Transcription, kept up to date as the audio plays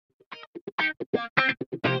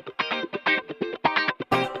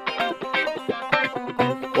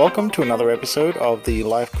Welcome to another episode of the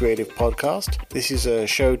Life Creative Podcast. This is a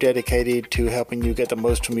show dedicated to helping you get the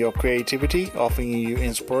most from your creativity, offering you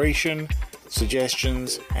inspiration,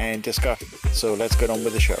 suggestions, and discussion. So let's get on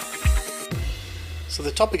with the show. So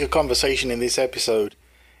the topic of conversation in this episode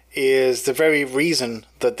is the very reason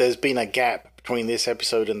that there's been a gap between this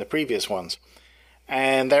episode and the previous ones.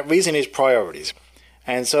 And that reason is priorities.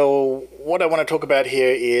 And so what I want to talk about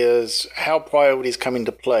here is how priorities come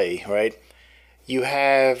into play, right? You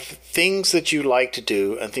have things that you like to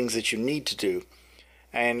do and things that you need to do.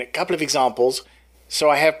 And a couple of examples. So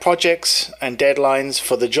I have projects and deadlines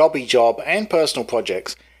for the jobby job and personal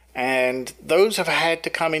projects. And those have had to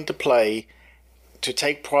come into play to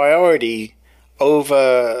take priority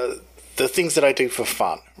over the things that I do for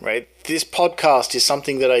fun, right? This podcast is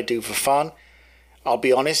something that I do for fun. I'll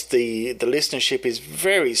be honest, the listenership is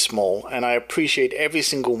very small, and I appreciate every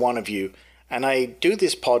single one of you. And I do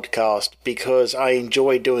this podcast because I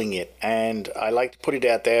enjoy doing it, and I like to put it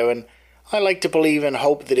out there, and I like to believe and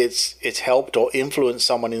hope that it's helped or influenced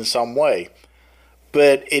someone in some way.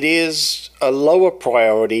 But it is a lower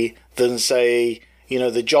priority than, say,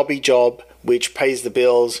 the jobby job, which pays the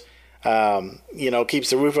bills, keeps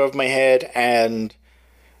the roof over my head, and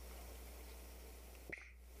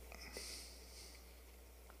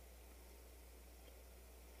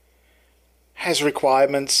has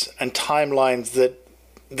requirements and timelines that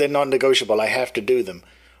they're non-negotiable. I have to do them.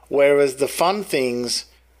 Whereas the fun things,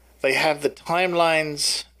 they have the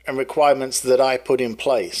timelines and requirements that I put in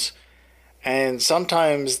place. And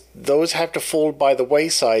sometimes those have to fall by the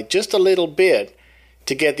wayside just a little bit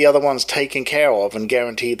to get the other ones taken care of and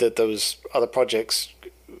guarantee that those other projects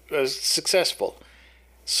are successful.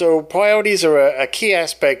 So priorities are a key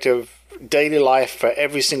aspect of daily life for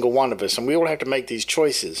every single one of us, and we all have to make these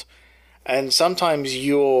choices. And sometimes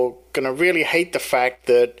you're going to really hate the fact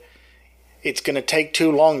that it's going to take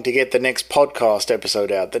too long to get the next podcast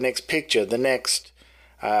episode out, the next picture, the next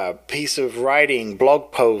piece of writing,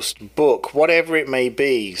 blog post, book, whatever it may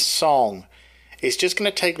be, song. It's just going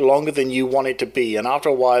to take longer than you want it to be. And after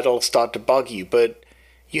a while, it'll start to bug you. But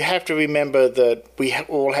you have to remember that we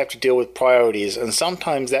all have to deal with priorities. And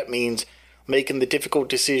sometimes that means making the difficult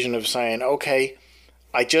decision of saying, okay,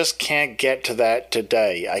 I just can't get to that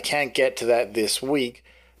today. I can't get to that this week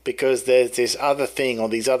because there's this other thing or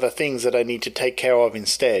these other things that I need to take care of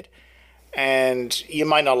instead. And you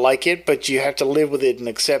might not like it, but you have to live with it and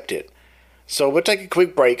accept it. So we'll take a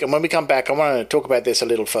quick break, and when we come back, I want to talk about this a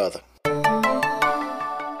little further.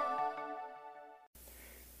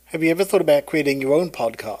 Have you ever thought about creating your own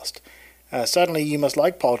podcast? Certainly you must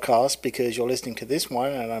like podcasts because you're listening to this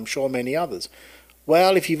one, and I'm sure many others.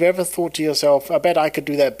 Well, if you've ever thought to yourself, I bet I could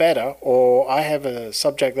do that better, or I have a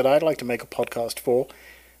subject that I'd like to make a podcast for,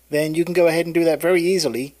 then you can go ahead and do that very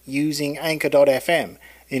easily using Anchor.fm.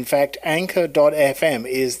 In fact, Anchor.fm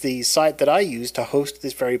is the site that I use to host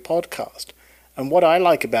this very podcast. And what I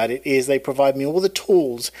like about it is they provide me all the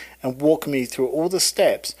tools and walk me through all the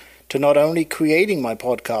steps to not only creating my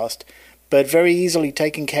podcast, but very easily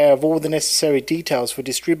taking care of all the necessary details for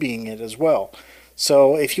distributing it as well.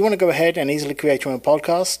 So if you want to go ahead and easily create your own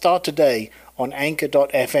podcast, start today on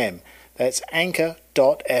Anchor.fm. That's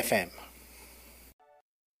Anchor.fm.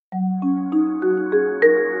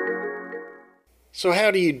 So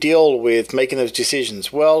how do you deal with making those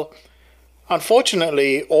decisions? Well,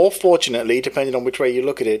 unfortunately or fortunately, depending on which way you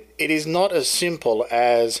look at it, it is not as simple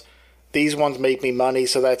as these ones make me money,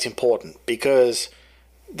 so that's important. Because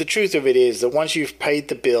the truth of it is that once you've paid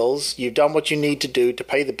the bills, you've done what you need to do to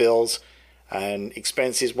pay the bills, and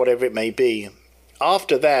expenses, whatever it may be.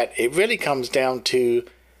 After that, it really comes down to,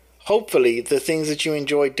 hopefully, the things that you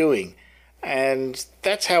enjoy doing. And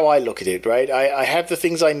that's how I look at it, right? I have the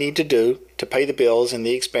things I need to do to pay the bills and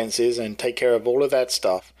the expenses and take care of all of that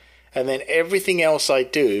stuff. And then everything else I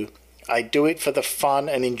do it for the fun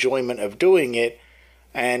and enjoyment of doing it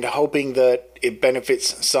and hoping that it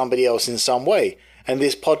benefits somebody else in some way. And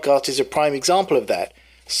this podcast is a prime example of that.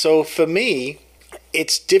 So for me,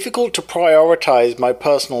 it's difficult to prioritize my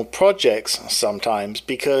personal projects sometimes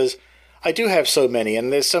because I do have so many,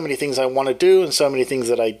 and there's so many things I want to do and so many things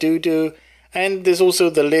that I do, and there's also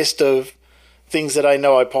the list of things that I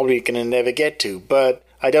know I probably can never get to, but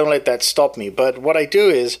I don't let that stop me. But what I do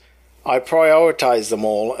is I prioritize them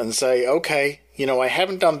all and say, okay, I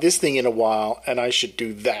haven't done this thing in a while and I should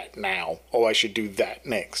do that now, or I should do that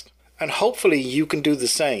next. And hopefully you can do the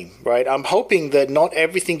same, right? I'm hoping that not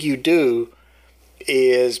everything you do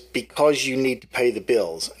is because you need to pay the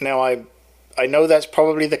bills. Now, I know that's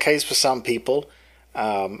probably the case for some people,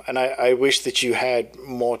 And I wish that you had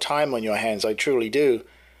more time on your hands. I truly do.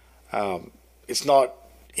 It's not,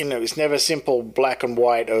 it's never simple black and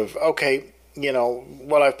white of, okay,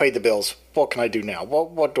 well, I've paid the bills. What can I do now?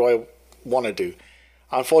 What do I want to do?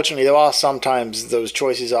 Unfortunately, there are sometimes those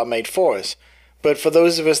choices are made for us. But for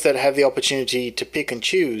those of us that have the opportunity to pick and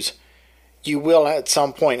choose, you will at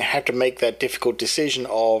some point have to make that difficult decision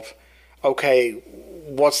of, okay,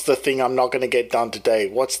 what's the thing I'm not going to get done today?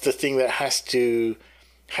 What's the thing that has to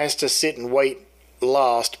sit and wait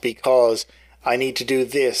last because I need to do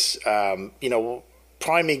this?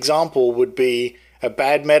 Prime example would be a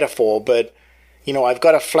bad metaphor, but I've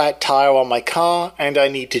got a flat tire on my car and I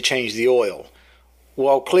need to change the oil.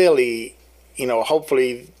 Well, clearly,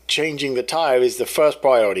 hopefully changing the tire is the first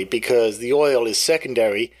priority because the oil is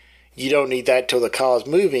secondary. You don't need that till the car's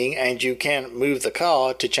moving, and you can't move the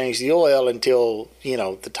car to change the oil until,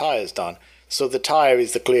 the tire's done. So the tire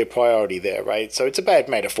is the clear priority there, right? So it's a bad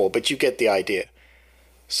metaphor, but you get the idea.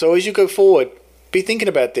 So as you go forward, be thinking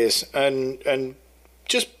about this and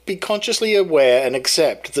just be consciously aware and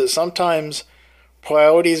accept that sometimes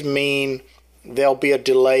priorities mean there'll be a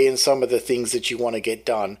delay in some of the things that you want to get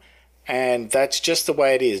done. And that's just the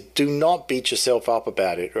way it is. Do not beat yourself up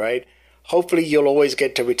about it, right? Hopefully you'll always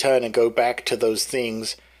get to return and go back to those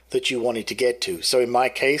things that you wanted to get to. So in my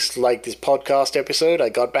case, like this podcast episode, I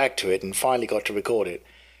got back to it and finally got to record it.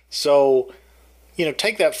 So,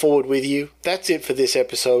 take that forward with you. That's it for this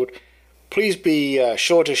episode. Please be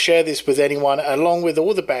sure to share this with anyone along with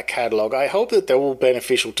all the back catalog. I hope that they're all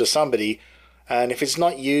beneficial to somebody. And if it's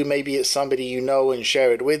not you, maybe it's somebody you know, and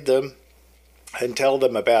share it with them and tell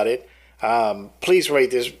them about it. Please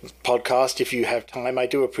rate this podcast if you have time. I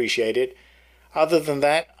do appreciate it. Other than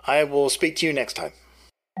that, I will speak to you next time.